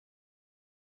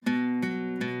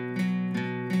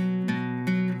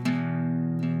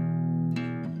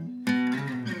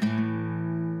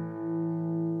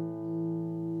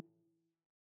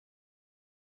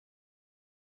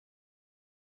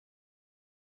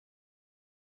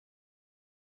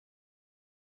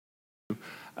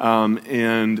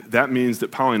And that means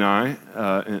that Polly and I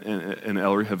and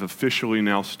Ellery have officially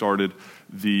now started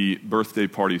the birthday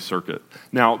party circuit.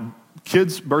 Now,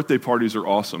 kids' birthday parties are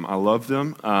awesome. I love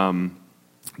them.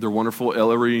 They're wonderful.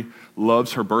 Ellery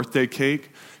loves her birthday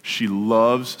cake. She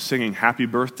loves singing happy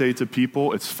birthday to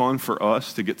people. It's fun for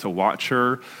us to get to watch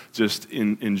her just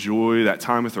enjoy that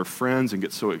time with her friends and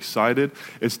get so excited.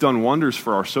 It's done wonders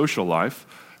for our social life,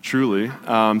 truly.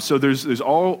 So there's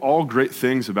all great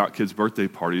things about kids' birthday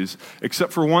parties,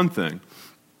 except for one thing,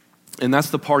 and that's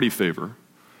the party favor.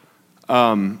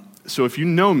 So if you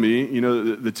know me, you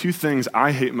know the two things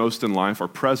I hate most in life are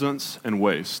presents and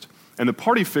waste. And the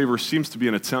party favor seems to be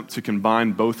an attempt to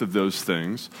combine both of those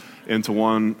things into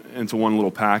one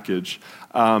little package.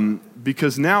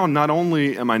 Because now not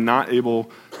only am I not able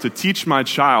to teach my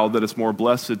child that it's more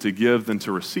blessed to give than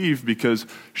to receive, because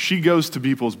she goes to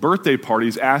people's birthday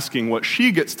parties asking what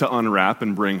she gets to unwrap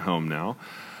and bring home now,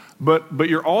 but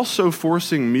you're also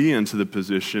forcing me into the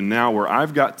position now where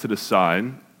I've got to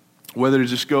decide whether to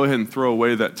just go ahead and throw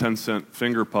away that 10-cent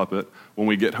finger puppet when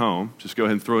we get home, just go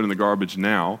ahead and throw it in the garbage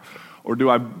now, or do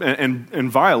I, and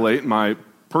violate my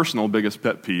personal biggest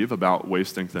pet peeve about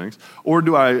wasting things, or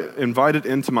do I invite it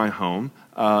into my home,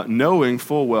 knowing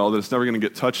full well that it's never going to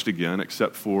get touched again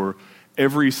except for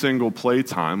every single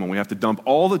playtime when we have to dump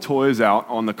all the toys out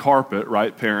on the carpet,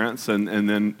 right, parents, and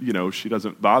then, you know, she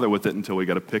doesn't bother with it until we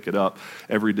got to pick it up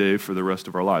every day for the rest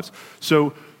of our lives.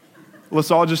 So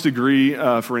let's all just agree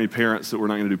for any parents that we're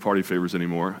not going to do party favors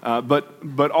anymore.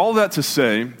 But all that to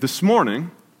say, this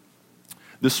morning,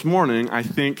 I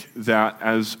think that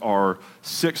as our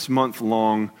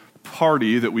 6-month-long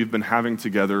party that we've been having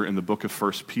together in the book of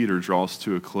 1 Peter draws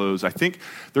to a close, I think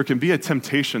there can be a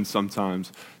temptation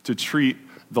sometimes to treat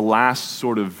the last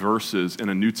sort of verses in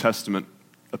a New Testament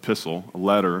epistle, a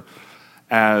letter,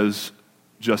 as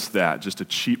just that, just a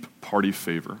cheap party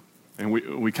favor. And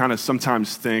we kind of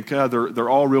sometimes think they're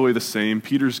all really the same.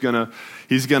 Peter's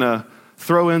he's gonna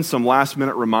throw in some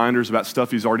last-minute reminders about stuff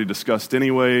he's already discussed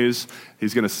anyways.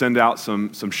 He's going to send out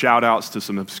some shout-outs to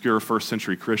some obscure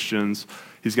first-century Christians.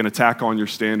 He's going to tack on your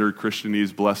standard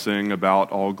Christianese blessing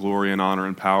about all glory and honor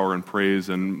and power and praise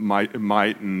and might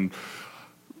and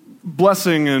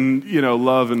blessing and, you know,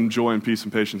 love and joy and peace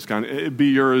and patience. It be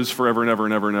yours forever and ever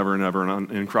and ever and ever and ever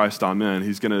and in Christ, amen.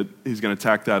 He's going to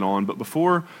tack that on. But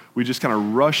before we just kind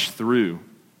of rush through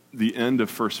the end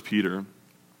of 1 Peter,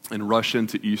 and rush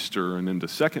into Easter and into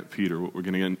 2 Peter, what we're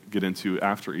going to get into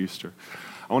after Easter,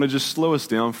 I want to just slow us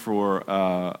down for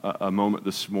a moment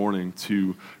this morning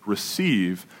to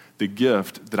receive the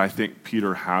gift that I think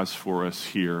Peter has for us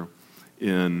here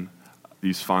in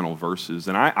these final verses.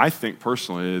 And I think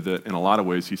personally that in a lot of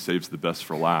ways he saves the best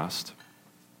for last.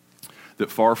 That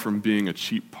far from being a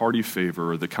cheap party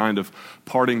favor or the kind of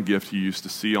parting gift you used to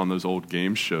see on those old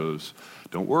game shows,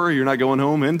 don't worry, you're not going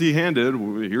home empty-handed.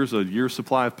 Here's a year's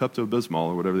supply of Pepto-Bismol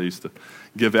or whatever they used to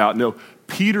give out. No,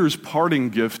 Peter's parting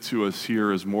gift to us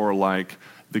here is more like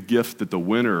the gift that the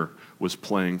winner was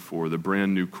playing for, the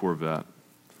brand new Corvette.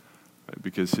 Right?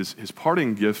 Because his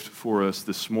parting gift for us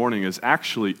this morning is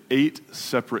actually 8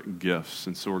 separate gifts.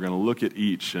 And so we're going to look at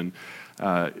each. And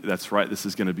that's right, this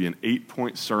is going to be an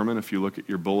 8-point sermon if you look at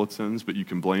your bulletins, but you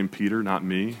can blame Peter, not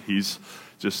me. He's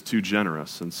just too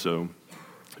generous. And so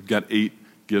we've got 8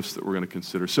 gifts that we're going to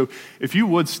consider. So if you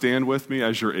would stand with me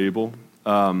as you're able,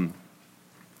 we'll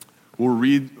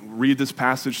read this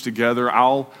passage together.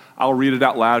 I'll read it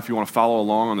out loud if you want to follow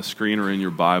along on the screen or in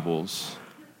your Bibles.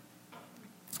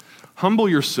 Humble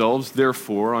yourselves,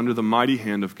 therefore, under the mighty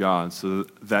hand of God, so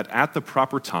that at the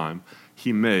proper time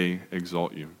he may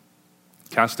exalt you,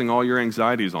 casting all your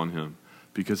anxieties on him,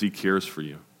 because he cares for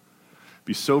you.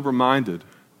 Be sober-minded,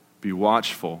 be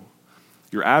watchful.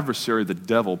 Your adversary, the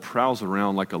devil, prowls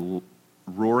around like a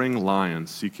roaring lion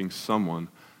seeking someone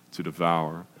to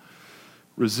devour.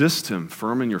 Resist him,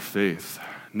 firm in your faith,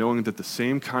 knowing that the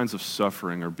same kinds of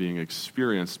suffering are being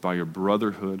experienced by your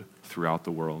brotherhood throughout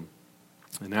the world.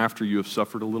 And after you have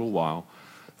suffered a little while,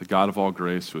 the God of all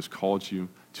grace, who has called you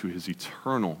to his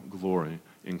eternal glory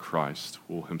in Christ,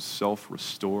 will himself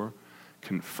restore,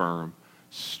 confirm,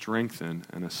 strengthen,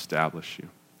 and establish you.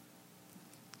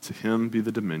 To him be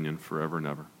the dominion forever and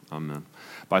ever. Amen.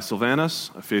 By Silvanus,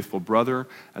 a faithful brother,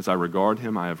 as I regard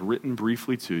him, I have written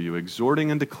briefly to you, exhorting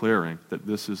and declaring that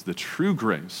this is the true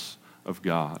grace of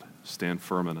God. Stand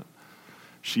firm in it.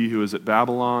 She who is at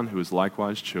Babylon, who is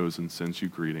likewise chosen, sends you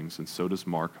greetings, and so does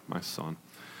Mark, my son.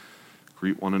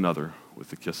 Greet one another with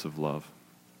the kiss of love.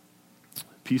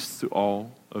 Peace to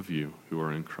all of you who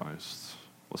are in Christ.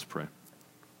 Let's pray.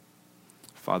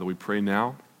 Father, we pray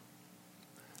now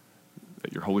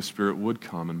that your Holy Spirit would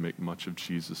come and make much of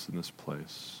Jesus in this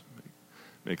place.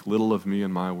 Make little of me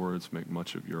and my words, make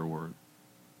much of your word.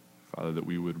 Father, that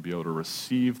we would be able to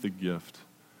receive the gift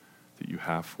that you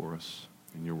have for us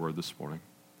in your word this morning.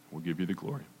 We'll give you the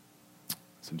glory.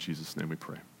 It's in Jesus' name we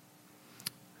pray.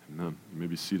 Amen. You may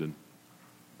be seated.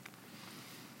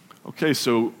 Okay,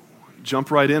 so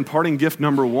jump right in. Parting gift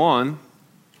number one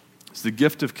is the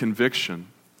gift of conviction.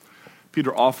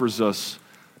 Peter offers us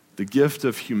the gift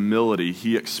of humility.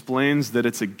 He explains that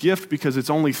it's a gift because it's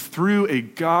only through a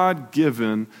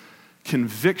God-given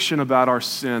conviction about our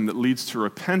sin that leads to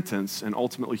repentance and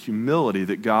ultimately humility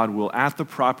that God will, at the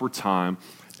proper time,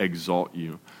 exalt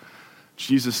you.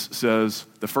 Jesus says,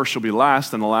 the first shall be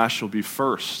last and the last shall be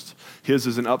first. His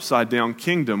is an upside-down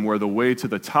kingdom where the way to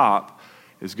the top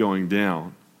is going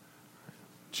down.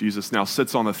 Jesus now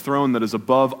sits on a throne that is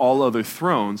above all other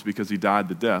thrones because he died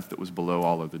the death that was below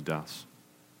all other deaths.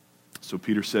 So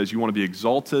Peter says, you want to be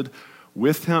exalted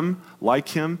with him, like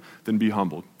him, then be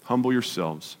humbled. Humble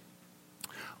yourselves.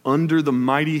 Under the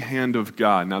mighty hand of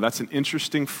God. Now that's an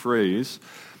interesting phrase.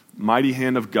 Mighty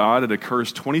hand of God. It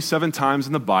occurs 27 times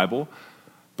in the Bible,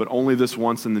 but only this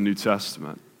once in the New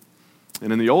Testament.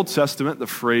 And in the Old Testament, the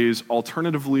phrase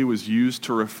alternatively was used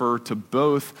to refer to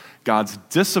both God's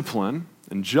discipline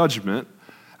and judgment,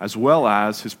 as well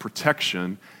as his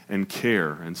protection and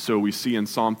care. And so we see in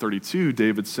Psalm 32,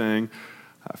 David saying,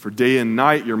 for day and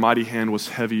night your mighty hand was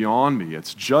heavy on me.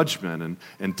 It's judgment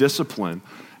and discipline.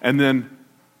 And then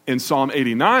in Psalm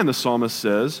 89, the psalmist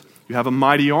says, you have a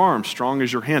mighty arm, strong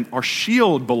as your hand. Our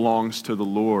shield belongs to the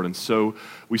Lord. And so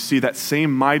we see that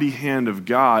same mighty hand of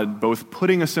God both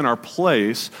putting us in our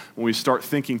place when we start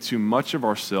thinking too much of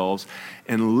ourselves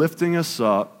and lifting us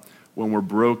up when we're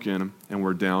broken and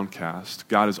we're downcast.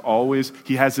 God is always,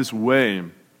 he has this way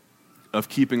of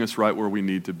keeping us right where we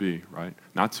need to be, right?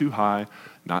 Not too high,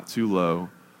 not too low.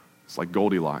 It's like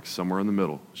Goldilocks, somewhere in the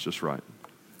middle. It's just right.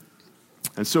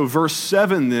 And so verse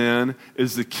 7 then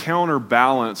is the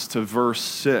counterbalance to verse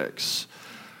 6.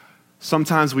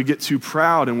 Sometimes we get too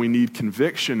proud and we need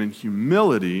conviction and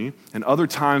humility, and other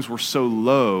times we're so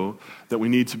low that we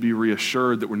need to be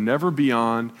reassured that we're never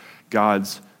beyond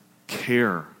God's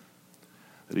care,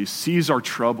 that he sees our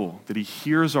trouble, that he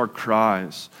hears our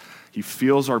cries, he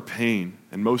feels our pain,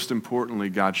 and most importantly,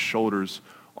 God shoulders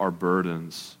our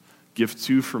burdens. Gift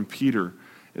 2 from Peter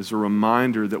is a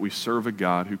reminder that we serve a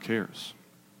God who cares,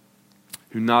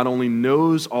 who not only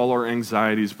knows all our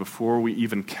anxieties before we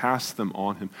even cast them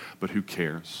on him, but who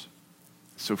cares.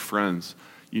 So friends,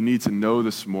 you need to know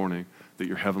this morning that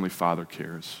your Heavenly Father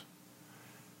cares.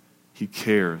 He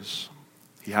cares.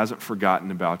 He hasn't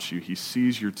forgotten about you. He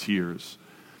sees your tears.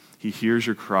 He hears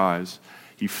your cries.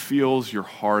 He feels your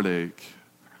heartache,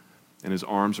 and his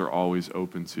arms are always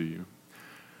open to you.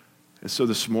 And so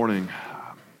this morning,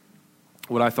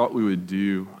 what I thought we would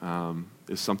do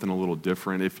is something a little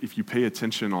different. If you pay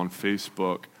attention on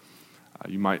Facebook,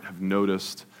 you might have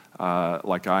noticed,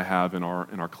 like I have in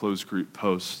our closed group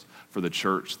posts for the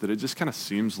church, that it just kind of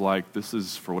seems like this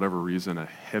is, for whatever reason, a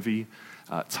heavy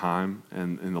time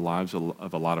in the lives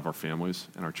of a lot of our families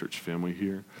and our church family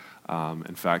here.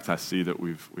 In fact, I see that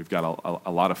we've got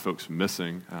a lot of folks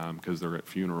missing because they're at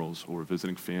funerals or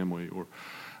visiting family, or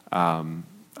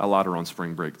a lot are on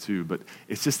spring break too. But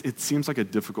it seems like a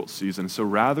difficult season. So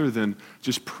rather than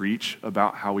just preach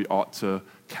about how we ought to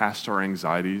cast our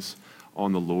anxieties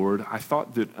on the Lord, I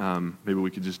thought that maybe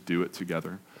we could just do it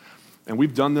together. And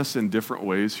we've done this in different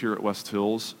ways here at West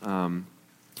Hills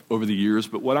over the years,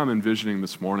 but what I'm envisioning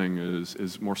this morning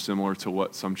is more similar to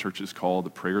what some churches call the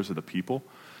prayers of the people,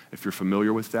 if you're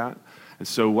familiar with that. And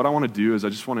so what I want to do is I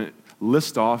just want to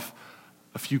list off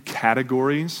a few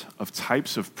categories of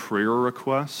types of prayer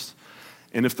requests.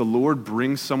 And if the Lord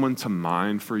brings someone to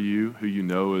mind for you who you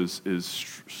know is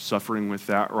suffering with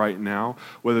that right now,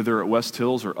 whether they're at West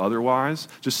Hills or otherwise,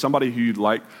 just somebody who you'd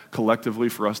like collectively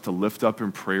for us to lift up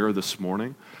in prayer this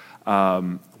morning,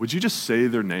 would you just say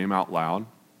their name out loud?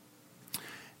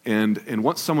 And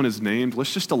once someone is named,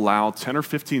 let's just allow 10 or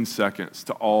 15 seconds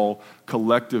to all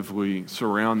collectively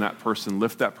surround that person,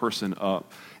 lift that person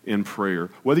up in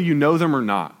prayer. Whether you know them or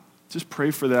not, just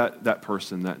pray for that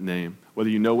person, that name, whether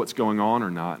you know what's going on or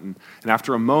not. And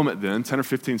after a moment then, 10 or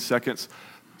 15 seconds,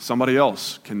 somebody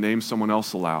else can name someone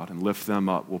else aloud and lift them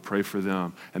up. We'll pray for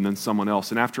them, and then someone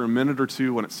else. And after a minute or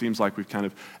two, when it seems like we've kind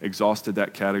of exhausted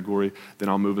that category, then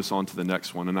I'll move us on to the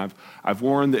next one. And I've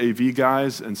warned the AV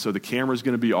guys, and so the camera's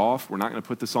going to be off. We're not going to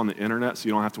put this on the internet, so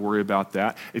you don't have to worry about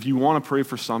that. If you want to pray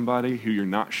for somebody who you're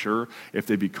not sure if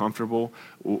they'd be comfortable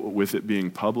with it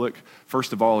being public,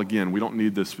 first of all, again, we don't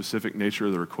need the specific nature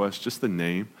of the request, just the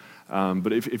name.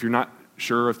 But if you're not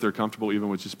sure if they're comfortable even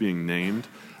with just being named,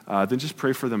 then just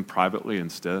pray for them privately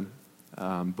instead.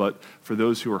 But for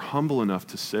those who are humble enough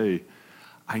to say,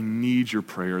 I need your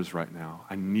prayers right now,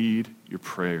 I need your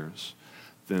prayers,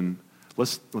 then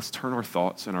let's turn our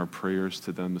thoughts and our prayers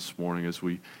to them this morning as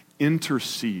we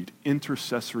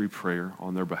intercessory prayer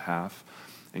on their behalf,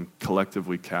 and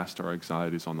collectively cast our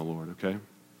anxieties on the Lord, okay?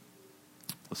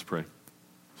 Let's pray.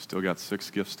 Still got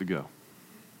 6 gifts to go.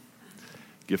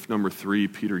 Gift number 3,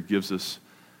 Peter gives us,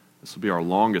 this will be our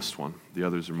longest one. The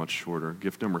others are much shorter.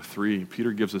 Gift number 3,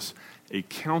 Peter gives us a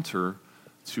counter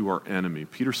to our enemy.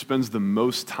 Peter spends the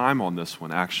most time on this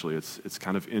one, actually. It's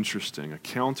kind of interesting. A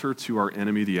counter to our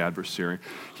enemy, the adversary.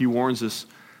 He warns us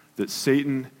that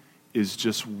Satan is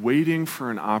just waiting for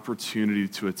an opportunity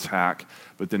to attack,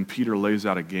 but then Peter lays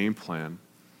out a game plan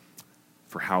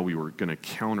for how we were going to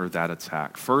counter that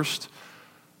attack. First,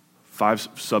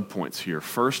 5 subpoints here.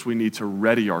 First, we need to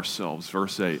ready ourselves.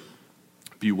 Verse 8.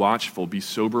 Be watchful, be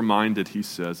sober-minded, he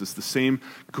says. It's the same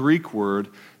Greek word,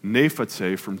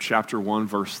 nephate, from chapter 1,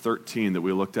 verse 13 that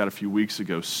we looked at a few weeks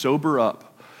ago. Sober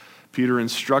up. Peter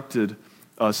instructed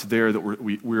us there that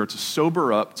we are to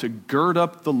sober up, to gird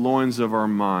up the loins of our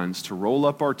minds, to roll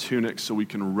up our tunics so we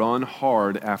can run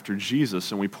hard after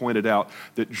Jesus. And we pointed out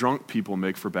that drunk people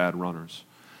make for bad runners.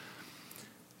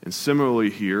 And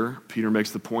similarly here, Peter makes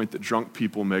the point that drunk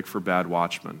people make for bad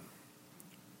watchmen.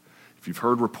 If you've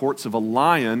heard reports of a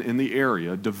lion in the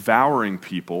area devouring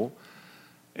people,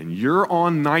 and you're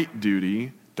on night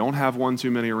duty, don't have one too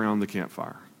many around the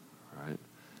campfire, right?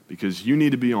 Because you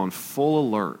need to be on full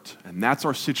alert. And that's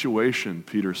our situation,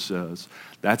 Peter says.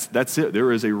 That's it.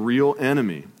 There is a real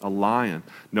enemy, a lion.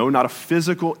 No, not a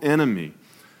physical enemy,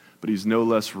 but he's no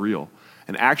less real.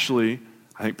 And actually,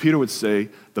 I think Peter would say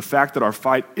the fact that our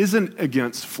fight isn't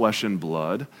against flesh and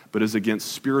blood, but is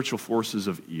against spiritual forces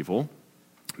of evil,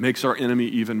 makes our enemy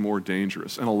even more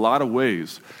dangerous. In a lot of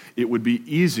ways, it would be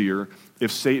easier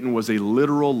if Satan was a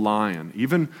literal lion,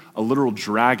 even a literal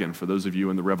dragon for those of you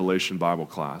in the Revelation Bible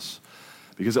class,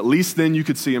 because at least then you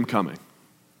could see him coming,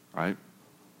 right?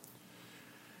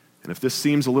 And if this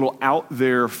seems a little out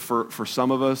there for some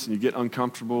of us, and you get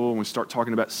uncomfortable and we start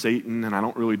talking about Satan, and I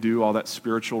don't really do all that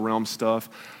spiritual realm stuff,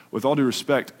 with all due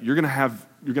respect, you're going to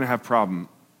have problem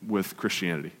with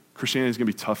Christianity. Christianity is going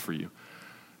to be tough for you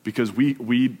because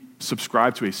we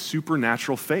subscribe to a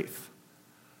supernatural faith,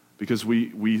 because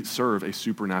we serve a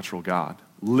supernatural God,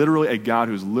 literally a God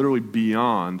who's literally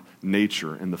beyond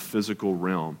nature and the physical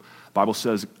realm. The Bible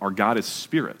says our God is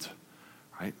spirit,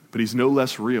 right? But he's no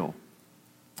less real.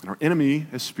 And our enemy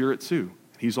is spirit too.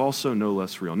 He's also no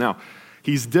less real. Now,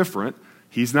 he's different.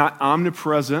 He's not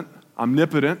omnipresent,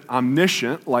 omnipotent,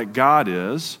 omniscient like God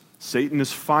is. Satan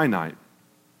is finite,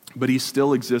 but he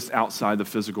still exists outside the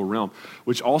physical realm,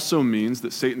 which also means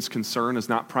that Satan's concern is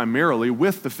not primarily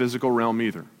with the physical realm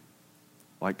either,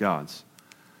 like God's.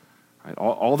 Right?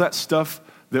 All that stuff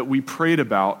that we prayed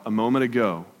about a moment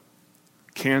ago,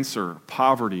 cancer,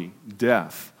 poverty,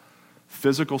 death,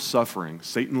 physical suffering,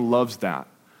 Satan loves that.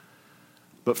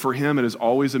 But for him, it is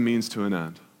always a means to an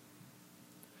end.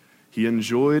 He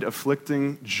enjoyed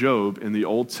afflicting Job in the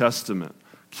Old Testament,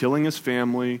 killing his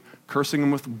family, cursing him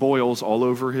with boils all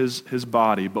over his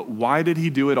body. But why did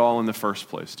he do it all in the first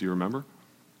place? Do you remember?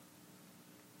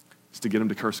 It's to get him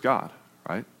to curse God,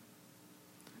 right?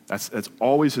 That's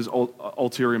always his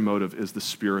ulterior motive, is the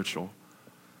spiritual.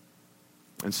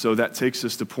 And so that takes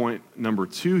us to point number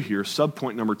 2 here,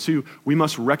 subpoint number 2. We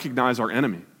must recognize our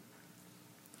enemy.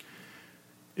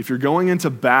 If you're going into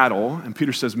battle, and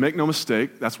Peter says, make no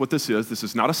mistake, that's what this is. This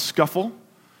is not a scuffle.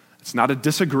 It's not a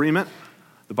disagreement.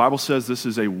 The Bible says this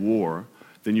is a war.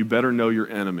 Then you better know your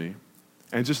enemy.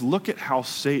 And just look at how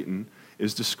Satan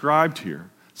is described here.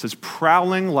 It says,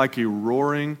 prowling like a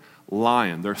roaring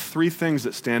lion. There are 3 things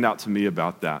that stand out to me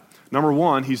about that. Number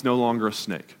 1, he's no longer a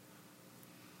snake.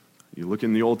 You look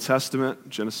in the Old Testament,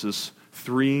 Genesis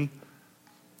 3,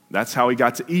 that's how he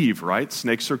got to Eve, right?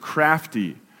 Snakes are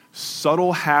crafty,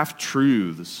 subtle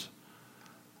half-truths.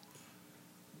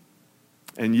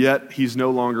 And yet, he's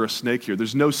no longer a snake here.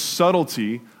 There's no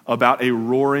subtlety about a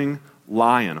roaring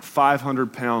lion, a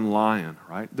 500-pound lion,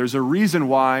 right? There's a reason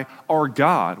why our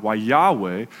God, why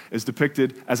Yahweh, is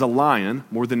depicted as a lion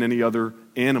more than any other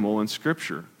animal in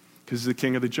Scripture, because he's the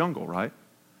king of the jungle, right?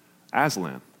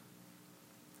 Aslan.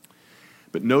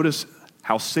 But notice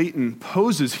how Satan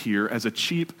poses here as a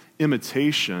cheap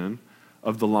imitation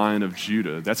of the Lion of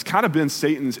Judah. That's kind of been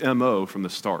Satan's MO from the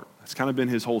start. That's kind of been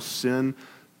his whole sin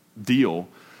deal,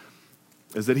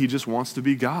 is that he just wants to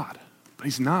be God. But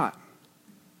he's not.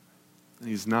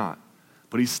 He's not.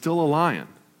 But he's still a lion.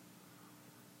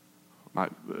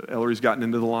 Ellery's gotten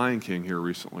into The Lion King here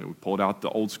recently. We pulled out the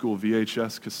old school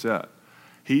VHS cassette.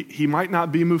 He might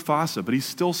not be Mufasa, but he's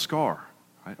still Scar,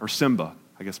 right? Or Simba.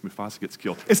 I guess Mufasa gets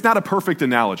killed. It's not a perfect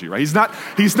analogy, right? He's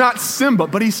not Simba,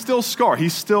 but he's still Scar.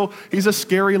 He's a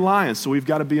scary lion, so we've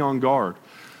got to be on guard.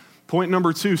 Point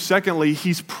number 2, secondly,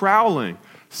 he's prowling.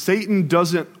 Satan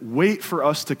doesn't wait for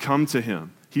us to come to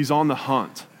him. He's on the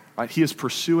hunt, right? He is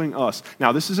pursuing us.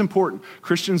 Now, this is important.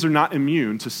 Christians are not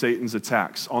immune to Satan's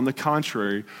attacks. On the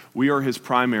contrary, we are his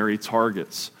primary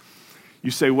targets. You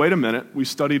say, wait a minute, we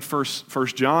studied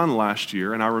First John last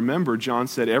year, and I remember John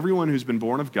said, everyone who's been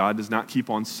born of God does not keep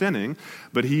on sinning,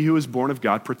 but he who is born of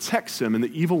God protects him, and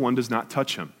the evil one does not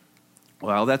touch him.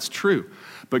 Well, that's true.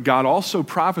 But God also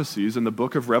prophesies in the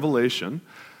book of Revelation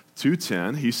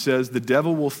 2:10, he says, the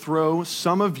devil will throw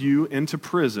some of you into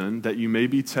prison that you may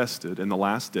be tested in the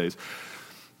last days.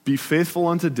 Be faithful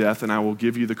unto death, and I will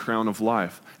give you the crown of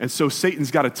life. And so Satan's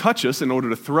got to touch us in order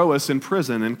to throw us in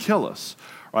prison and kill us.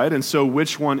 Right? And so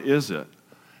which one is it?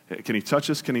 Can he touch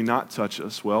us? Can he not touch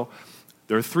us? Well,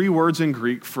 there are 3 words in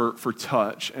Greek for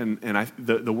touch, and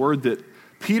the word that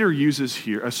Peter uses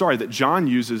here, that John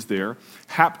uses there,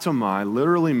 haptomai,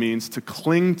 literally means to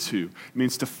cling to. It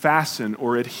means to fasten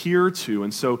or adhere to.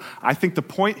 And so I think the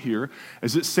point here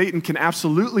is that Satan can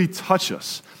absolutely touch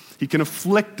us. He can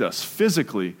afflict us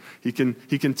physically. He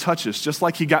can touch us, just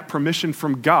like he got permission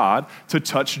from God to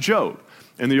touch Job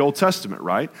in the Old Testament,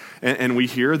 right? And we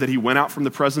hear that he went out from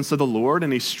the presence of the Lord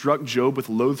and he struck Job with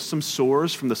loathsome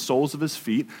sores from the soles of his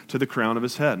feet to the crown of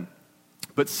his head.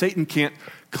 But Satan can't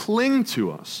cling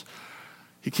to us.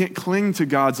 He can't cling to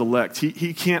God's elect.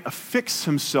 He can't affix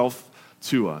himself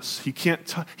to us. He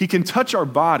can touch our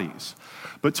bodies,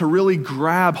 but to really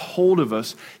grab hold of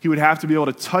us, he would have to be able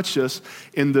to touch us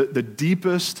in the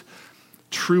deepest,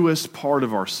 truest part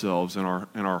of ourselves, in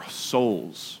our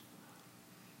souls.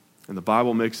 And the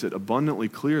Bible makes it abundantly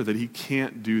clear that he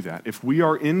can't do that. If we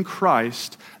are in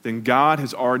Christ, then God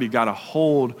has already got a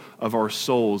hold of our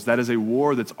souls. That is a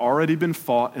war that's already been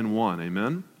fought and won.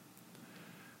 Amen?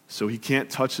 So he can't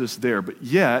touch us there. But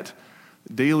yet,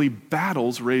 daily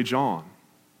battles rage on.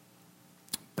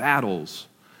 Battles.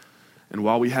 And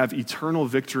while we have eternal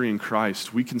victory in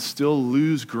Christ, we can still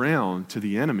lose ground to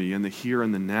the enemy in the here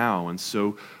and the now. And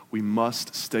so we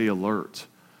must stay alert.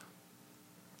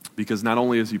 Because not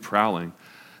only is he prowling,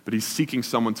 but he's seeking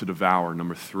someone to devour.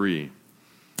 Number 3.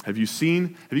 Have you guys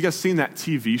seen that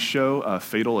TV show,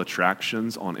 Fatal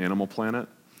Attractions on Animal Planet?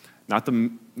 Not the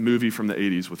movie from the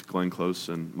 80s with Glenn Close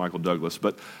and Michael Douglas,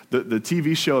 but the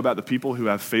TV show about the people who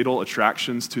have fatal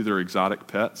attractions to their exotic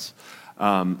pets.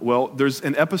 Well, there's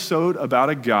an episode about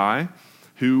a guy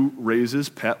who raises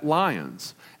pet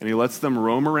lions, and he lets them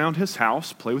roam around his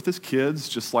house, play with his kids,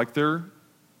 just like they're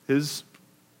his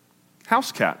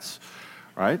house cats,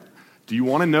 right? Do you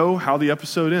want to know how the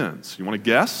episode ends? You want to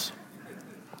guess?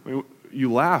 I mean,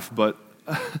 you laugh, but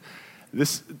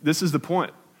this is the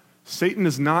point. Satan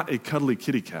is not a cuddly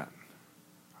kitty cat,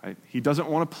 right? He doesn't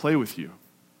want to play with you.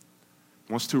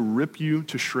 He wants to rip you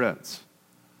to shreds,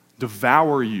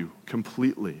 devour you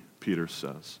completely, Peter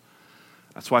says.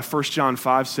 That's why 1 John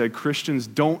 5 said Christians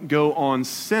don't go on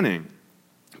sinning,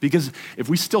 because if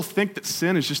we still think that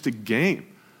sin is just a game,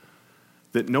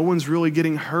 that no one's really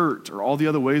getting hurt, or all the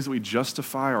other ways that we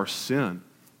justify our sin,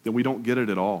 then we don't get it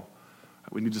at all.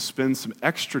 We need to spend some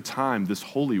extra time this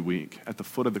Holy Week at the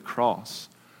foot of the cross,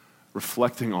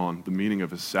 reflecting on the meaning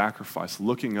of his sacrifice,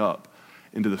 looking up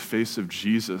into the face of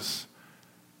Jesus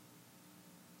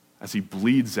as he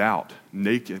bleeds out,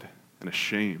 naked and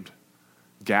ashamed,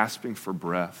 gasping for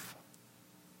breath.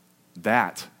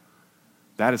 That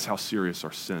is how serious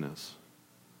our sin is.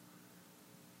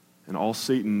 And all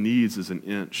Satan needs is an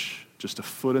inch, just a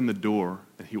foot in the door,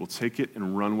 and he will take it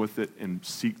and run with it and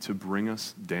seek to bring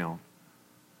us down.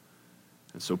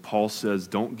 And so Paul says,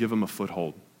 don't give him a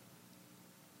foothold.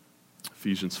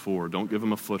 Ephesians 4, don't give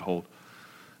him a foothold,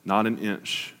 not an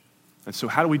inch. And so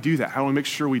how do we do that? How do we make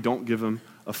sure we don't give him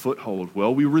a foothold?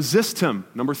 Well, we resist him.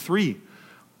 Number 3,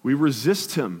 we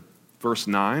resist him. Verse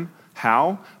 9,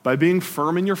 how? By being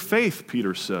firm in your faith,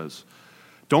 Peter says.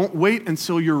 Don't wait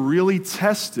until you're really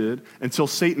tested, until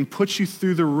Satan puts you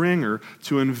through the ringer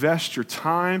to invest your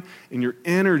time and your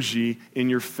energy in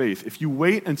your faith. If you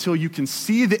wait until you can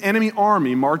see the enemy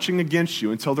army marching against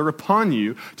you, until they're upon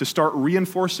you to start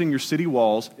reinforcing your city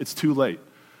walls, it's too late.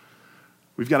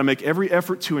 We've got to make every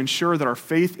effort to ensure that our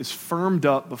faith is firmed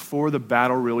up before the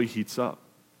battle really heats up.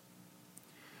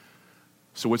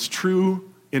 So what's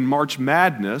true in March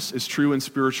Madness is true in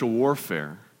spiritual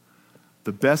warfare.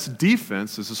 The best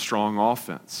defense is a strong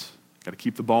offense. Got to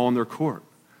keep the ball in their court,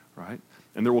 right?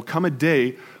 And there will come a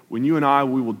day when you and I,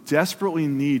 we will desperately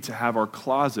need to have our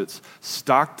closets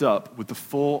stocked up with the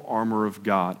full armor of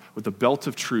God, with the belt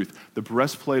of truth, the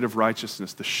breastplate of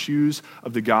righteousness, the shoes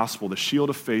of the gospel, the shield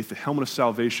of faith, the helmet of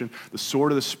salvation, the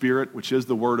sword of the Spirit, which is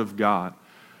the word of God.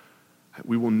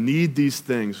 We will need these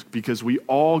things because we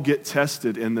all get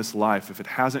tested in this life. If it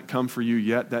hasn't come for you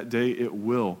yet that day, it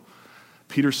will.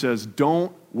 Peter says,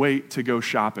 don't wait to go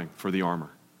shopping for the armor.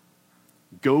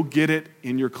 Go get it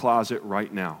in your closet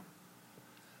right now.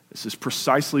 This is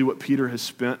precisely what Peter has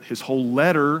spent his whole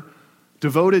letter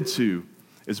devoted to,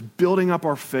 is building up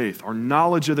our faith, our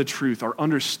knowledge of the truth, our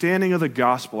understanding of the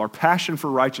gospel, our passion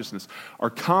for righteousness, our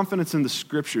confidence in the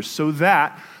scriptures, so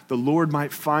that the Lord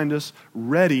might find us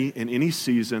ready in any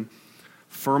season,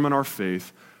 firm in our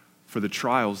faith for the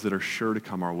trials that are sure to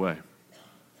come our way.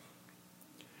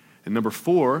 And number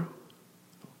fourth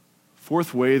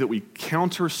way that we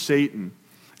counter Satan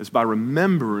is by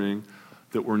remembering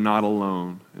that we're not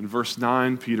alone. In verse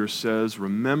 9, Peter says,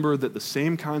 remember that the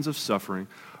same kinds of suffering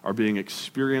are being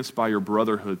experienced by your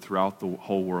brotherhood throughout the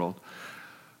whole world.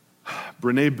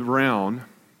 Brené Brown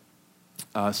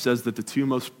says that the two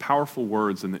most powerful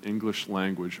words in the English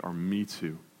language are me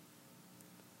too.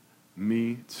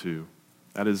 Me too.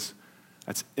 That's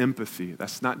empathy.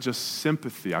 That's not just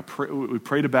sympathy. We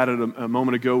prayed about it a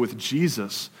moment ago with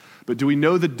Jesus, but do we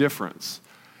know the difference?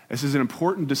 This is an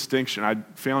important distinction. I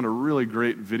found a really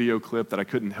great video clip that I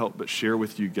couldn't help but share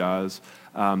with you guys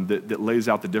that lays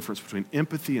out the difference between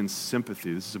empathy and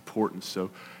sympathy. This is important,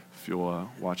 so if you'll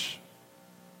watch.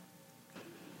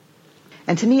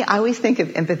 And to me, I always think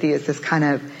of empathy as this kind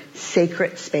of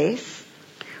sacred space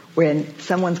when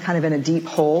someone's kind of in a deep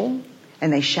hole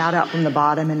and they shout out from the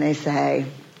bottom and they say,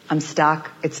 I'm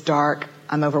stuck, it's dark,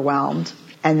 I'm overwhelmed.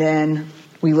 And then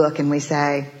we look and we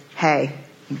say, hey,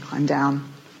 you can climb down.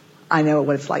 I know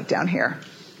what it's like down here,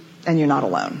 and you're not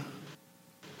alone.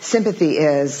 Sympathy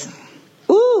is,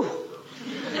 ooh,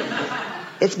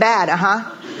 it's bad,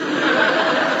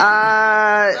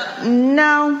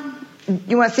 no,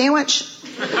 you want a sandwich?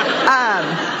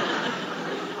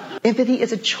 Empathy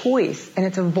is a choice, and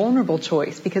it's a vulnerable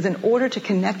choice, because in order to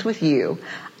connect with you,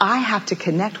 I have to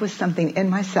connect with something in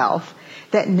myself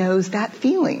that knows that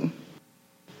feeling.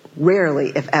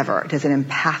 Rarely, if ever, does an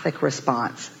empathic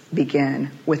response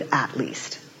begin with at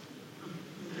least.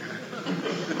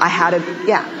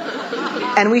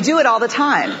 And we do it all the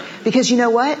time. Because you know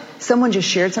what? Someone just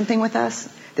shared something with us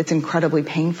that's incredibly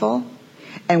painful,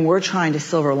 and we're trying to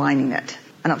silver lining it.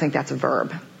 I don't think that's a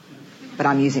verb, but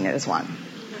I'm using it as one.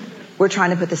 We're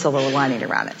trying to put the silver lining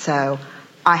around it. So,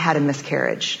 I had a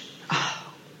miscarriage.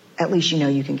 Oh, at least you know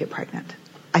you can get pregnant.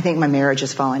 I think my marriage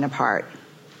is falling apart.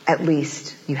 At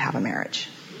least you have a marriage.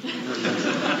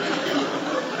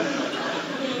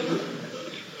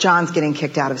 John's getting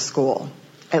kicked out of school.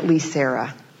 At least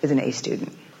Sarah is an A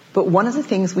student. But one of the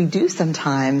things we do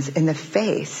sometimes in the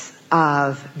face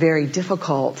of very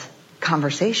difficult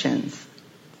conversations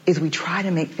is we try to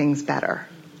make things better.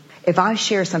 If I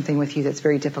share something with you that's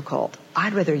very difficult,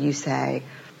 I'd rather you say,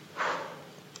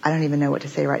 I don't even know what to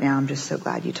say right now. I'm just so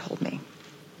glad you told me.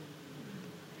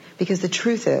 Because the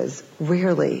truth is,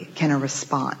 rarely can a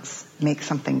response make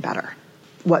something better.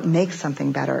 What makes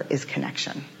something better is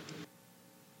connection.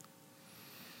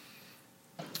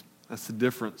 That's the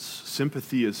difference.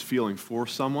 Sympathy is feeling for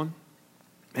someone.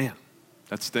 Man,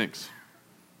 that stinks.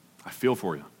 I feel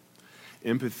for you.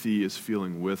 Empathy is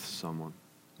feeling with someone.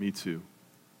 Me too.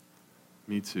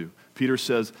 Me too. Peter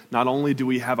says, not only do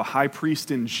we have a high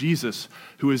priest in Jesus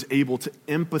who is able to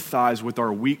empathize with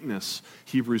our weakness,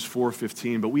 Hebrews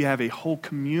 4:15, but we have a whole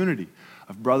community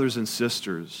of brothers and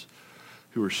sisters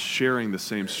who are sharing the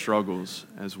same struggles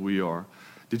as we are.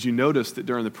 Did you notice that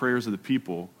during the prayers of the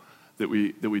people that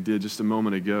we did just a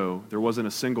moment ago, there wasn't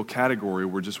a single category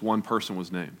where just one person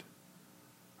was named?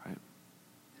 Right?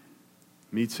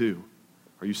 Me too.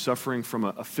 Are you suffering from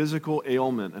a physical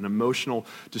ailment, an emotional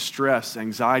distress,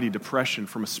 anxiety, depression,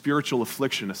 from a spiritual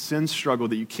affliction, a sin struggle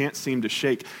that you can't seem to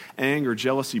shake, anger,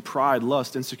 jealousy, pride,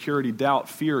 lust, insecurity, doubt,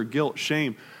 fear, guilt,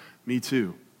 shame? Me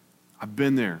too. I've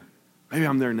been there. Maybe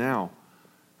I'm there now.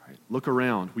 Right? Look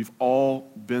around. We've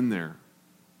all been there.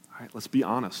 Right? Let's be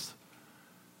honest.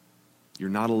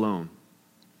 You're not alone.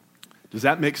 Does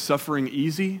that make suffering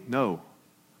easy? No.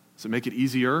 Does it make it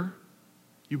easier?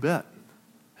 You bet.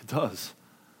 It does.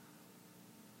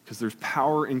 Because there's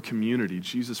power in community.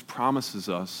 Jesus promises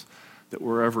us that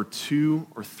wherever 2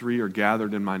 or 3 are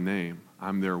gathered in my name,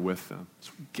 I'm there with them.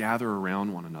 So we gather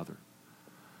around one another.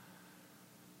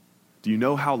 Do you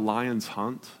know how lions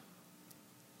hunt?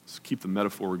 Let's keep the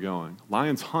metaphor going.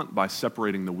 Lions hunt by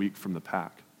separating the weak from the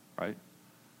pack, right?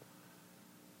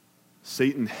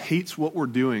 Satan hates what we're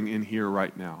doing in here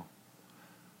right now.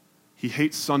 He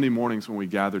hates Sunday mornings when we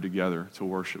gather together to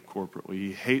worship corporately.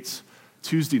 He hates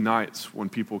Tuesday nights when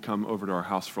people come over to our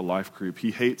house for life group.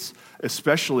 He hates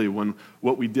especially when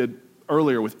what we did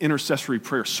earlier with intercessory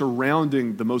prayer,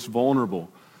 surrounding the most vulnerable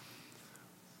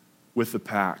with the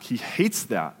pack. He hates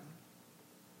that.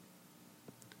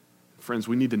 Friends,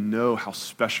 we need to know how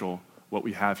special what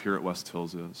we have here at West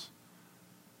Hills is.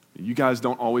 You guys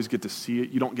don't always get to see it.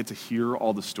 You don't get to hear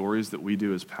all the stories that we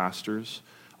do as pastors,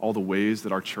 all the ways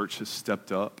that our church has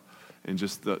stepped up in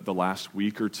just the last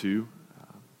week or two.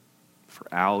 For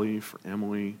Allie, for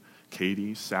Emily,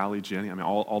 Katie, Sally, Jenny,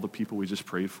 all the people we just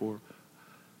prayed for.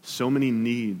 So many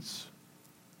needs,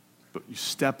 but you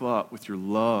step up with your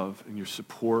love and your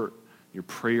support, your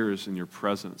prayers and your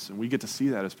presence, and we get to see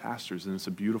that as pastors, and it's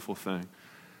a beautiful thing.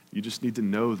 You just need to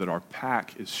know that our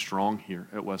pack is strong here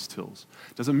at West Hills.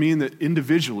 Doesn't mean that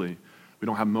individually we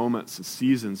don't have moments and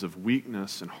seasons of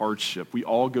weakness and hardship. We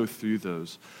all go through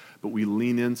those, but we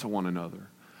lean into one another.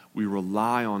 We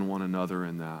rely on one another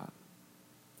in that.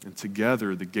 And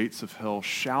together, the gates of hell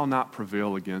shall not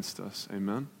prevail against us.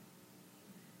 Amen?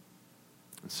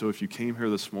 And so if you came here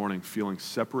this morning feeling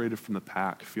separated from the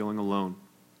pack, feeling alone,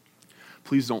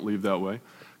 please don't leave that way.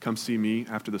 Come see me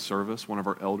after the service, one of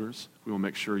our elders. We will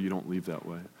make sure you don't leave that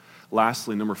way.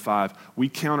 Lastly, number 5, we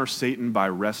counter Satan by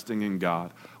resting in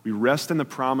God. We rest in the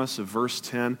promise of verse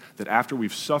 10 that after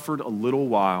we've suffered a little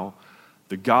while,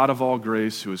 the God of all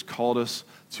grace, who has called us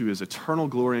to his eternal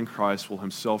glory in Christ, will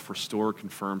himself restore,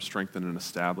 confirm, strengthen, and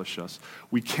establish us.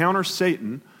 We counter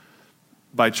Satan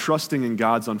by trusting in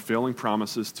God's unfailing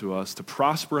promises to us to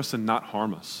prosper us and not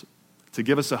harm us, to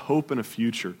give us a hope and a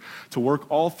future, to work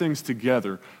all things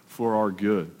together for our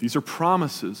good. These are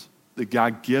promises that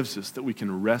God gives us that we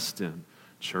can rest in,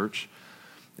 church.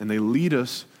 And they lead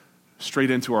us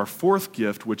straight into our 4th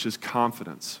gift, which is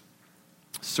confidence,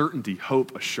 certainty,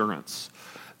 hope, assurance.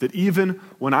 That even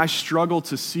when I struggle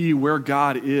to see where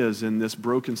God is in this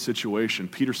broken situation,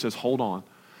 Peter says, hold on,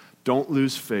 don't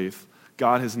lose faith.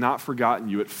 God has not forgotten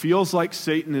you. It feels like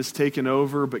Satan has taken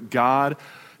over, but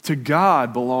to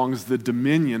God belongs the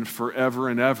dominion forever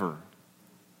and ever.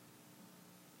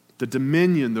 The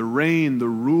dominion, the reign, the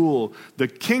rule, the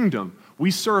kingdom.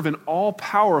 We serve an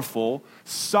all-powerful,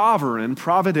 sovereign,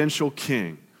 providential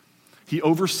king. He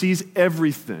oversees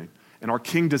everything, and our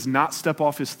king does not step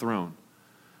off his throne.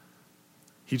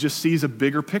 He just sees a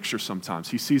bigger picture sometimes.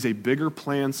 He sees a bigger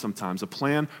plan sometimes, a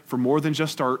plan for more than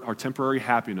just our temporary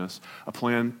happiness, a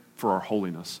plan for our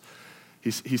holiness. He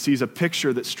sees a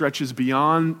picture that stretches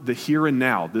beyond the here and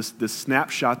now, this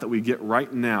snapshot that we get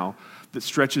right now that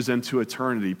stretches into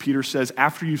eternity. Peter says,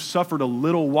 after you've suffered a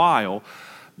little while,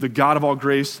 the God of all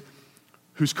grace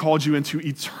who's called you into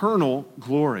eternal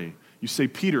glory. You say,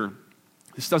 Peter,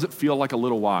 this doesn't feel like a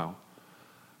little while.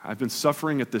 I've been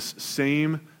suffering at this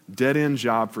same dead-end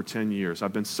job for 10 years.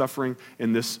 I've been suffering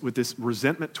with this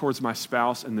resentment towards my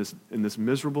spouse in this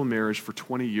miserable marriage for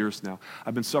 20 years now.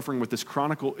 I've been suffering with this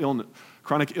chronic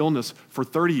illness for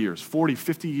 30 years, 40,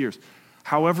 50 years.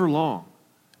 However long,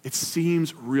 it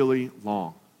seems really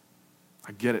long.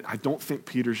 I get it. I don't think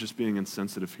Peter's just being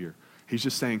insensitive here. He's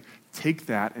just saying, take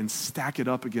that and stack it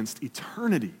up against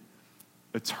eternity,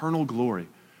 eternal glory.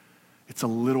 It's a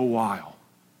little while.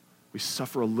 We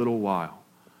suffer a little while.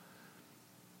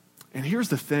 And here's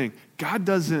the thing,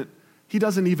 he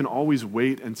doesn't even always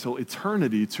wait until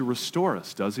eternity to restore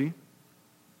us, does he?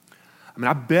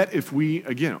 I bet if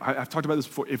I've talked about this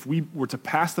before, if we were to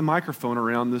pass the microphone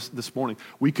around this morning,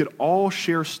 we could all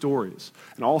share stories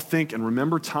and all think and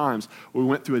remember times where we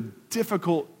went through a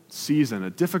difficult season, a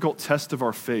difficult test of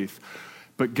our faith,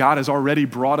 but God has already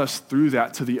brought us through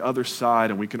that to the other side,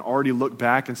 and we can already look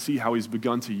back and see how he's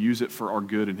begun to use it for our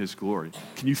good and his glory.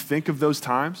 Can you think of those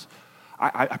times?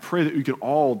 I pray that we can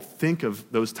all think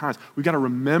of those times. We've got to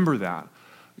remember that.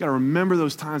 We've got to remember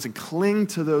those times and cling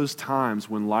to those times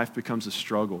when life becomes a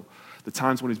struggle, the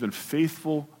times when he's been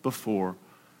faithful before,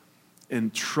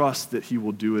 and trust that he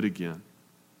will do it again.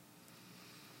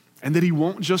 And that he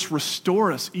won't just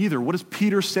restore us either. What does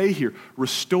Peter say here?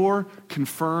 Restore,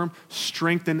 confirm,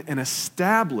 strengthen, and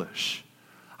establish.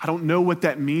 I don't know what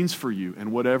that means for you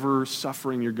and whatever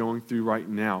suffering you're going through right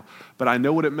now, but I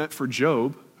know what it meant for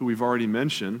Job, who we've already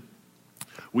mentioned.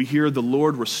 We hear the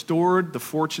Lord restored the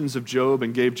fortunes of Job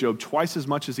and gave Job twice as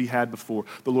much as he had before.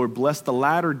 The Lord blessed the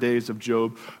latter days of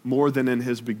Job more than in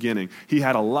his beginning. He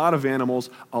had a lot of animals,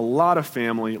 a lot of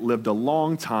family, lived a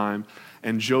long time,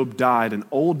 and Job died an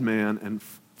old man and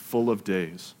full of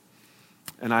days.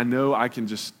 And I know I can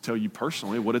just tell you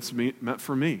personally what it's meant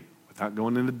for me without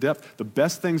going into depth. The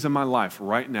best things in my life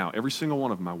right now, every single one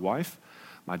of them, my wife,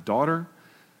 my daughter,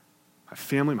 my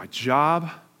family, my job,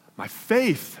 my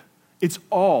faith. It's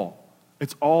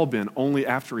all been only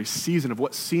after a season of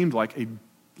what seemed like a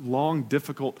long,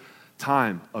 difficult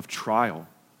time of trial,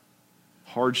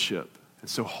 hardship. And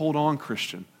so hold on,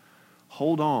 Christian.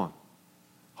 Hold on.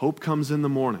 Hope comes in the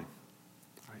morning.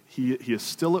 He is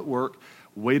still at work.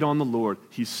 Wait on the Lord.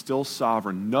 He's still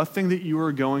sovereign. Nothing that you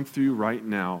are going through right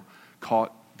now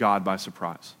caught God by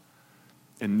surprise.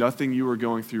 And nothing you are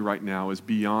going through right now is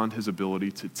beyond his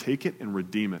ability to take it and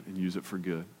redeem it and use it for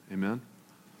good. Amen?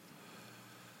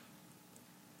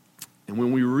 And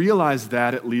when we realize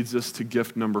that, it leads us to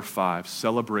gift number 5,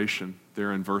 celebration,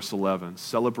 there in verse 11.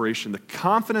 Celebration, the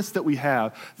confidence that we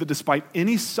have that despite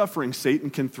any suffering Satan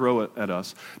can throw at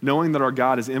us, knowing that our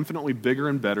God is infinitely bigger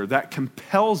and better, that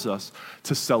compels us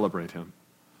to celebrate him.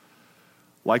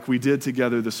 Like we did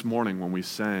together this morning when we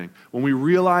sang. When we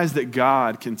realize that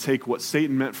God can take what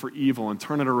Satan meant for evil and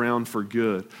turn it around for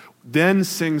good, then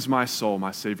sings my soul,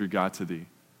 my Savior God, to thee.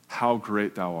 How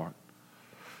great thou art.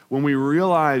 When we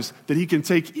realize that he can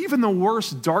take even the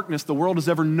worst darkness the world has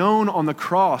ever known on the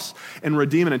cross and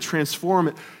redeem it and transform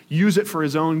it, use it for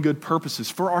his own good purposes,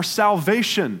 for our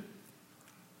salvation,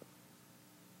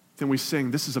 then we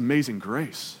sing, this is amazing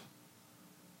grace.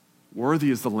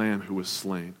 Worthy is the Lamb who was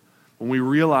slain. When we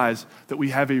realize that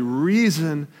we have a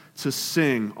reason to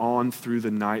sing on through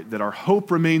the night, that our hope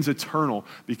remains eternal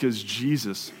because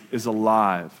Jesus is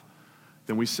alive,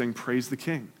 then we sing, praise the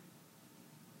King.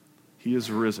 He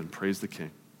is risen. Praise the King.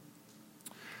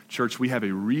 Church, we have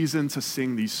a reason to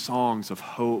sing these songs of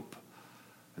hope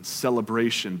and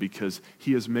celebration because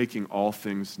he is making all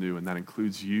things new, and that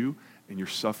includes you and your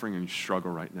suffering and your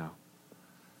struggle right now.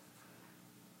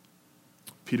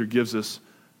 Peter gives us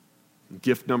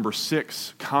gift number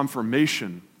 6,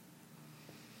 confirmation.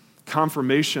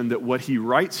 Confirmation that what he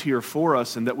writes here for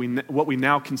us and that what we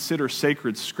now consider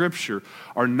sacred scripture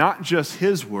are not just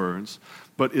his words,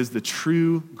 but is the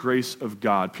true grace of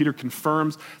God. Peter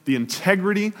confirms the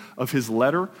integrity of his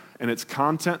letter and its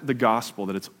content, the gospel,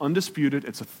 that it's undisputed,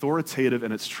 it's authoritative,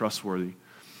 and it's trustworthy.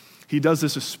 He does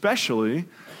this especially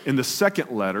in his second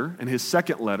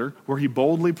letter, where he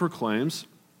boldly proclaims,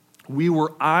 we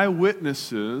were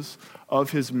eyewitnesses of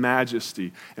his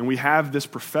majesty. And we have this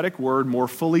prophetic word more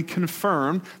fully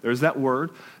confirmed. There's that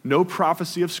word. No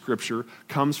prophecy of Scripture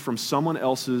comes from someone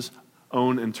else's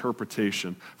own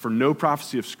interpretation. For no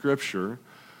prophecy of Scripture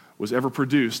was ever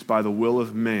produced by the will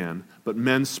of man, but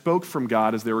men spoke from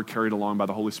God as they were carried along by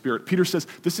the Holy Spirit. Peter says,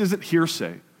 this isn't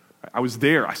hearsay. I was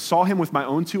there. I saw him with my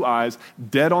own 2 eyes,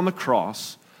 dead on the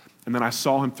cross, and then I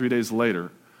saw him 3 days later.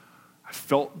 I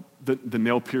felt the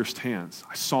nail-pierced hands.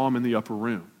 I saw him in the upper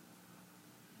room.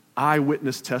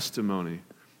 Eyewitness testimony.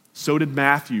 So did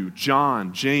Matthew,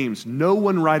 John, James, no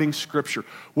one writing Scripture.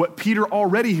 What Peter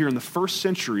already here in the first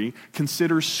century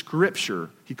considers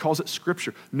Scripture, he calls it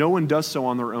Scripture. No one does so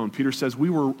on their own. Peter says, we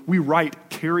write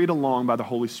carried along by the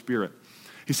Holy Spirit.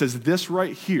 He says this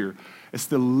right here is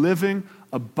the living,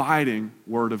 abiding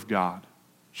Word of God.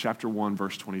 Chapter 1,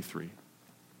 verse 23.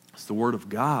 It's the Word of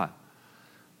God.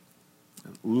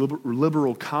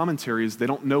 Liberal commentaries, they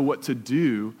don't know what to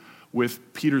do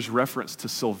with Peter's reference to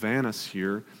Silvanus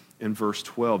here in verse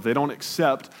 12. They don't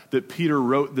accept that Peter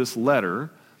wrote this letter.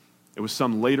 It was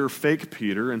some later fake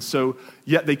Peter, and so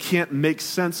yet they can't make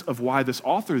sense of why this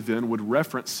author then would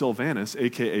reference Silvanus,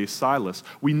 a.k.a. Silas.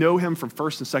 We know him from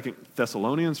 1st and 2nd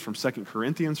Thessalonians, from 2nd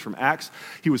Corinthians, from Acts.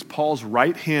 He was Paul's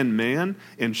right-hand man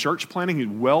in church planting. He's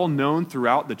well known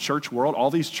throughout the church world.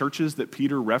 All these churches that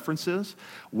Peter references,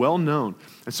 well known.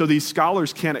 And so these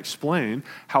scholars can't explain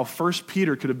how 1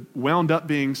 Peter could have wound up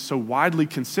being so widely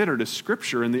considered as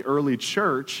Scripture in the early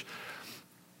church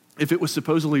if it was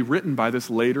supposedly written by this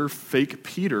later fake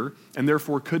Peter and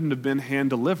therefore couldn't have been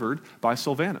hand-delivered by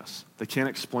Silvanus. They can't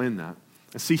explain that.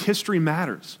 And see, history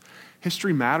matters.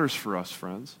 History matters for us,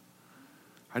 friends.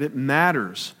 Right? It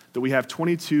matters that we have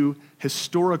 22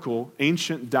 historical,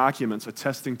 ancient documents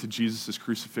attesting to Jesus'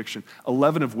 crucifixion,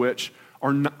 11 of which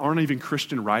aren't even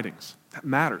Christian writings. That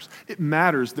matters. It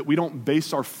matters that we don't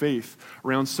base our faith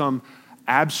around some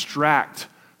abstract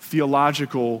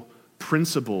theological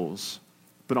principles,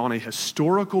 but on a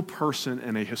historical person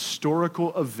and a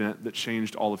historical event that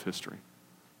changed all of history.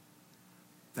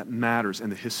 That matters.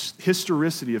 And the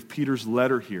historicity of Peter's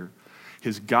letter here,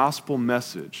 his gospel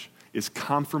message, is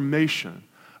confirmation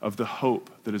of the hope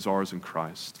that is ours in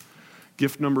Christ.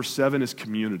 Gift number 7 is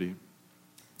community.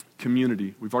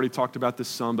 Community. We've already talked about this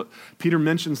some, but Peter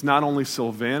mentions not only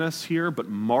Silvanus here, but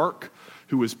Mark,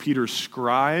 who was Peter's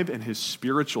scribe and his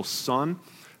spiritual son.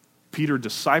 Peter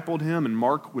discipled him, and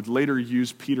Mark would later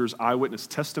use Peter's eyewitness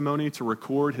testimony to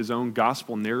record his own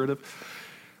gospel narrative.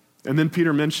 And then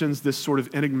Peter mentions this sort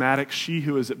of enigmatic she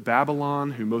who is at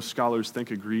Babylon, who most scholars think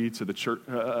agree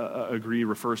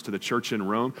refers to the church in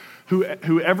Rome.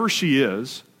 Whoever she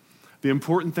is, the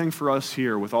important thing for us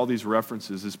here with all these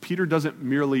references is Peter doesn't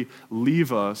merely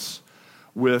leave us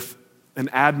with an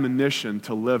admonition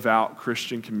to live out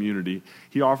Christian community.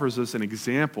 He offers us an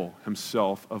example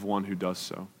himself of one who does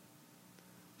so.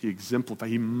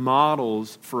 He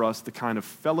models for us the kind of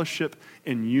fellowship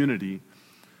and unity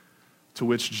to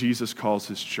which Jesus calls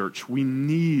his church. We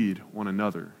need one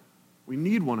another. We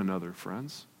need one another,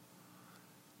 friends.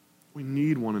 We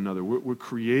need one another. We're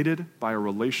created by a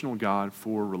relational God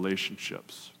for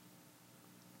relationships.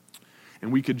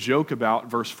 And we could joke about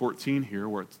verse 14 here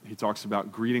where he talks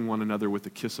about greeting one another with a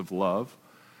kiss of love.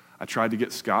 I tried to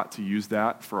get Scott to use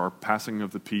that for our passing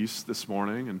of the peace this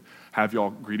morning and have y'all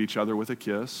greet each other with a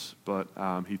kiss, but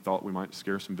he thought we might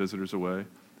scare some visitors away.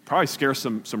 Probably scare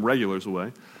some regulars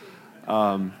away.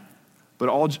 But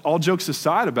all jokes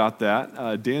aside about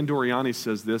that, Dan Doriani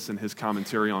says this in his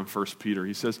commentary on 1 Peter.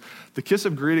 He says, the kiss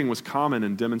of greeting was common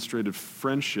and demonstrated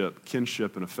friendship,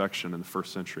 kinship, and affection in the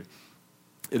first century.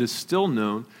 It is still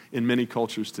known in many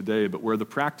cultures today, but where the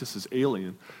practice is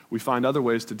alien, we find other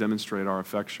ways to demonstrate our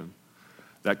affection.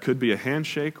 That could be a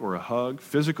handshake or a hug.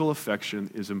 Physical affection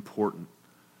is important,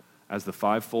 as the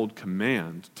fivefold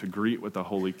command to greet with a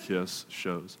holy kiss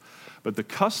shows. But the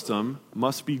custom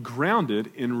must be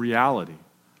grounded in reality.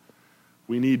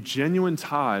 We need genuine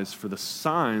ties for the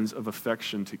signs of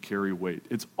affection to carry weight.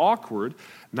 It's awkward,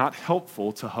 not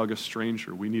helpful to hug a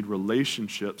stranger. We need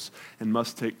relationships and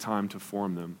must take time to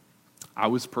form them. I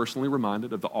was personally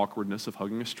reminded of the awkwardness of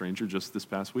hugging a stranger just this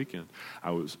past weekend.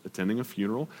 I was attending a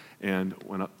funeral and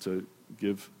went up to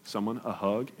give someone a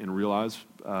hug and realized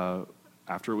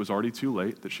after it was already too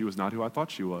late that she was not who I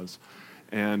thought she was.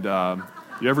 And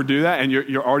you ever do that? And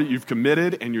you've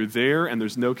committed and you're there and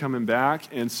there's no coming back.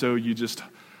 And so you just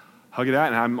hug it out.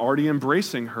 And I'm already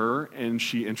embracing her and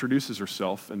she introduces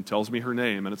herself and tells me her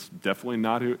name. And it's definitely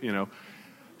not who,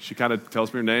 she kind of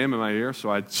tells me her name in my ear. So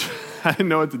I didn't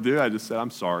know what to do. I just said, I'm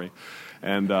sorry.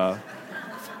 And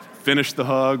finish the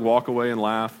hug, walk away and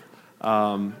laugh.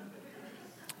 But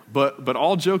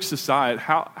all jokes aside,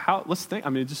 how let's think,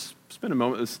 just spend a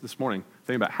moment this morning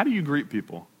thinking about how do you greet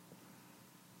people?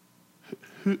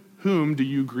 Whom do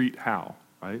you greet how,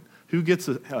 right? Who gets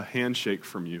a handshake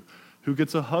from you? Who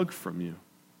gets a hug from you?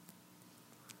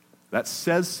 That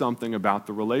says something about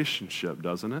the relationship,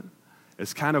 doesn't it?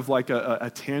 It's kind of like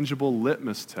a tangible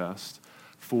litmus test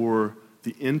for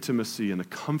the intimacy and the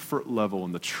comfort level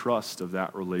and the trust of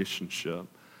that relationship.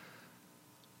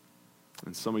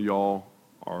 And some of y'all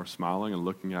are smiling and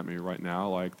looking at me right now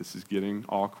like this is getting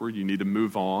awkward. You need to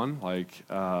move on.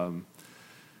 I'm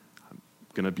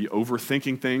going to be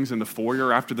overthinking things in the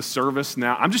foyer after the service.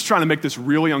 Now, I'm just trying to make this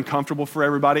really uncomfortable for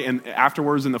everybody. And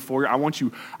afterwards in the foyer, I want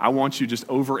you just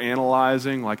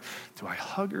overanalyzing, like, do I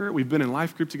hug her? We've been in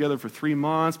life group together for 3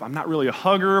 months, but I'm not really a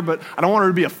hugger, but I don't want her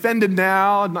to be offended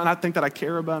now, not think that I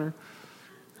care about her.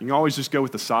 You can always just go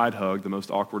with the side hug, the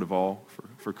most awkward of all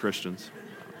for Christians.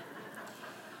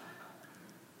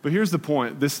 But here's the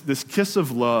point, this kiss of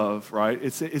love, right?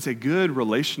 It's a good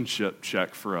relationship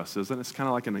check for us, isn't it? It's kind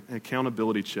of like an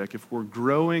accountability check. If we're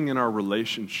growing in our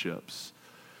relationships,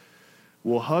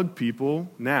 we'll hug people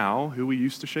now who we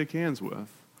used to shake hands with.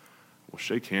 We'll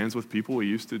shake hands with people we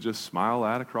used to just smile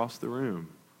at across the room.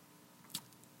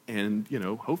 And,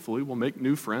 hopefully we'll make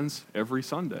new friends every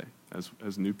Sunday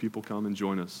as new people come and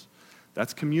join us.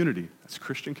 That's community. That's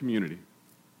Christian community.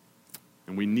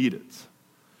 And we need it.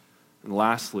 And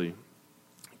lastly,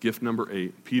 gift number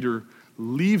 8, Peter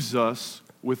leaves us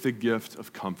with the gift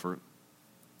of comfort.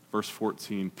 Verse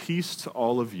 14, peace to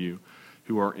all of you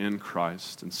who are in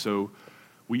Christ. And so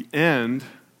we end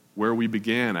where we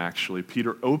began, actually.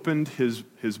 Peter opened his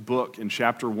book in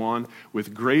chapter 1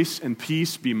 with grace and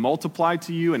peace be multiplied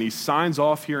to you, and he signs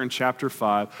off here in chapter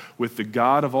 5 with the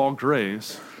God of all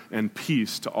grace and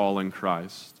peace to all in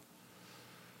Christ.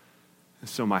 And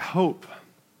so my hope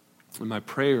and my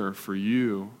prayer for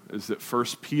you is that 1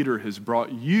 Peter has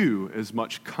brought you as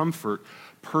much comfort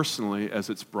personally as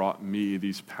it's brought me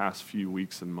these past few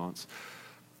weeks and months.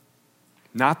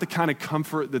 Not the kind of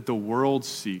comfort that the world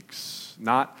seeks,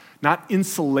 not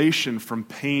insulation from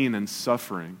pain and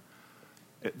suffering.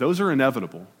 Those are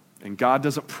inevitable, and God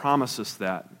doesn't promise us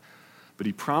that, but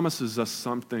he promises us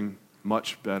something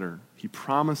much better. He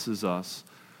promises us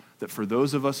that for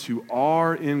those of us who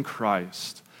are in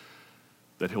Christ,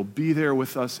 that he'll be there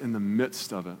with us in the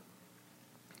midst of it,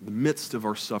 in the midst of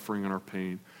our suffering and our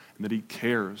pain, and that he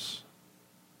cares,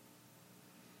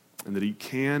 and that he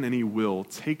can and he will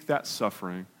take that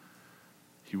suffering,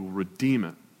 he will redeem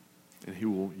it, and he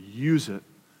will use it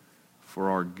for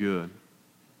our good,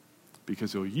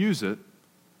 because he'll use it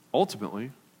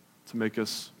ultimately to make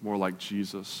us more like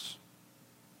Jesus.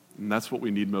 And that's what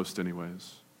we need most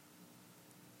anyways.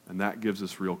 And that gives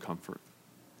us real comfort,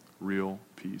 real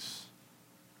peace.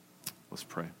 Let's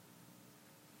pray.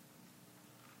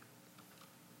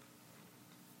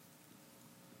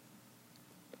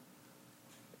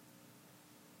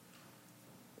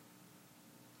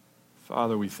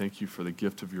 Father, we thank you for the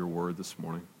gift of your word this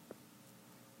morning.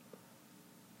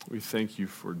 We thank you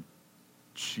for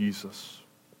Jesus,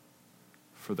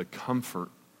 for the comfort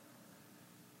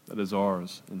that is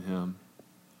ours in him,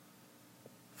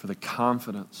 for the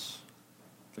confidence,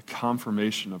 the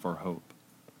confirmation of our hope,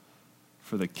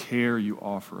 for the care you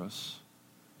offer us,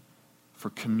 for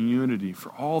community,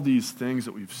 for all these things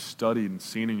that we've studied and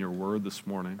seen in your word this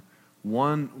morning.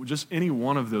 Just any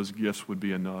one of those gifts would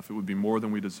be enough. It would be more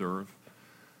than we deserve.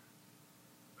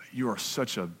 You are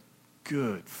such a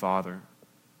good Father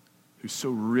who so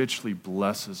richly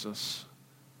blesses us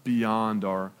beyond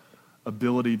our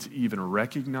ability to even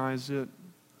recognize it,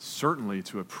 certainly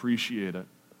to appreciate it,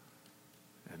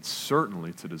 and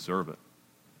certainly to deserve it.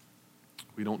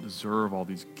 We don't deserve all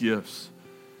these gifts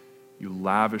you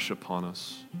lavish upon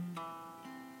us.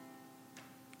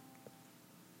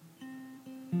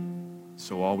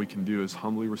 So all we can do is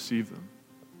humbly receive them.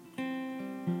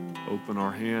 Open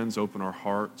our hands, open our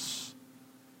hearts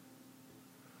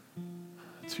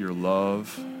to your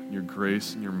love, your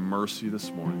grace, and your mercy this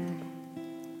morning.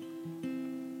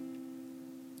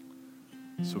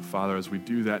 So, Father, as we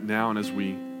do that now, and as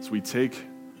we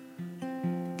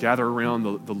gather around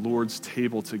the Lord's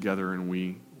table together, and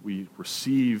we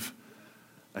receive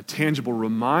a tangible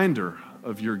reminder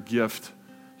of your gift,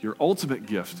 your ultimate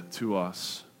gift to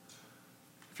us,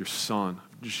 of your Son,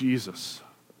 Jesus.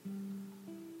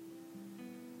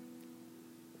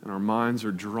 And our minds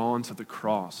are drawn to the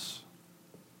cross,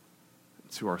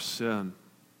 to our sin.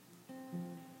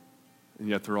 And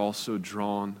yet they're also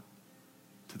drawn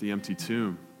to the empty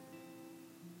tomb.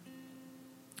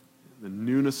 The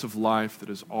newness of life that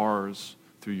is ours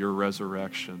through your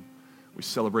resurrection. We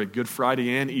celebrate Good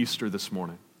Friday and Easter this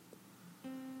morning.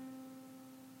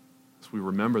 As we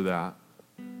remember that,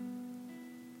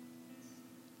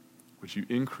 would you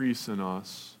increase in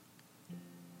us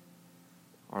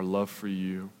our love for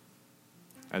you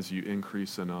as you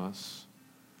increase in us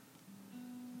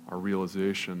our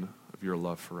realization of your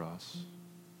love for us.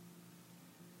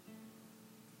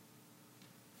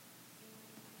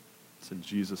 It's in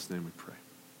Jesus' name we pray.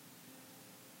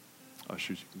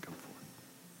 Ushers, you can come forward.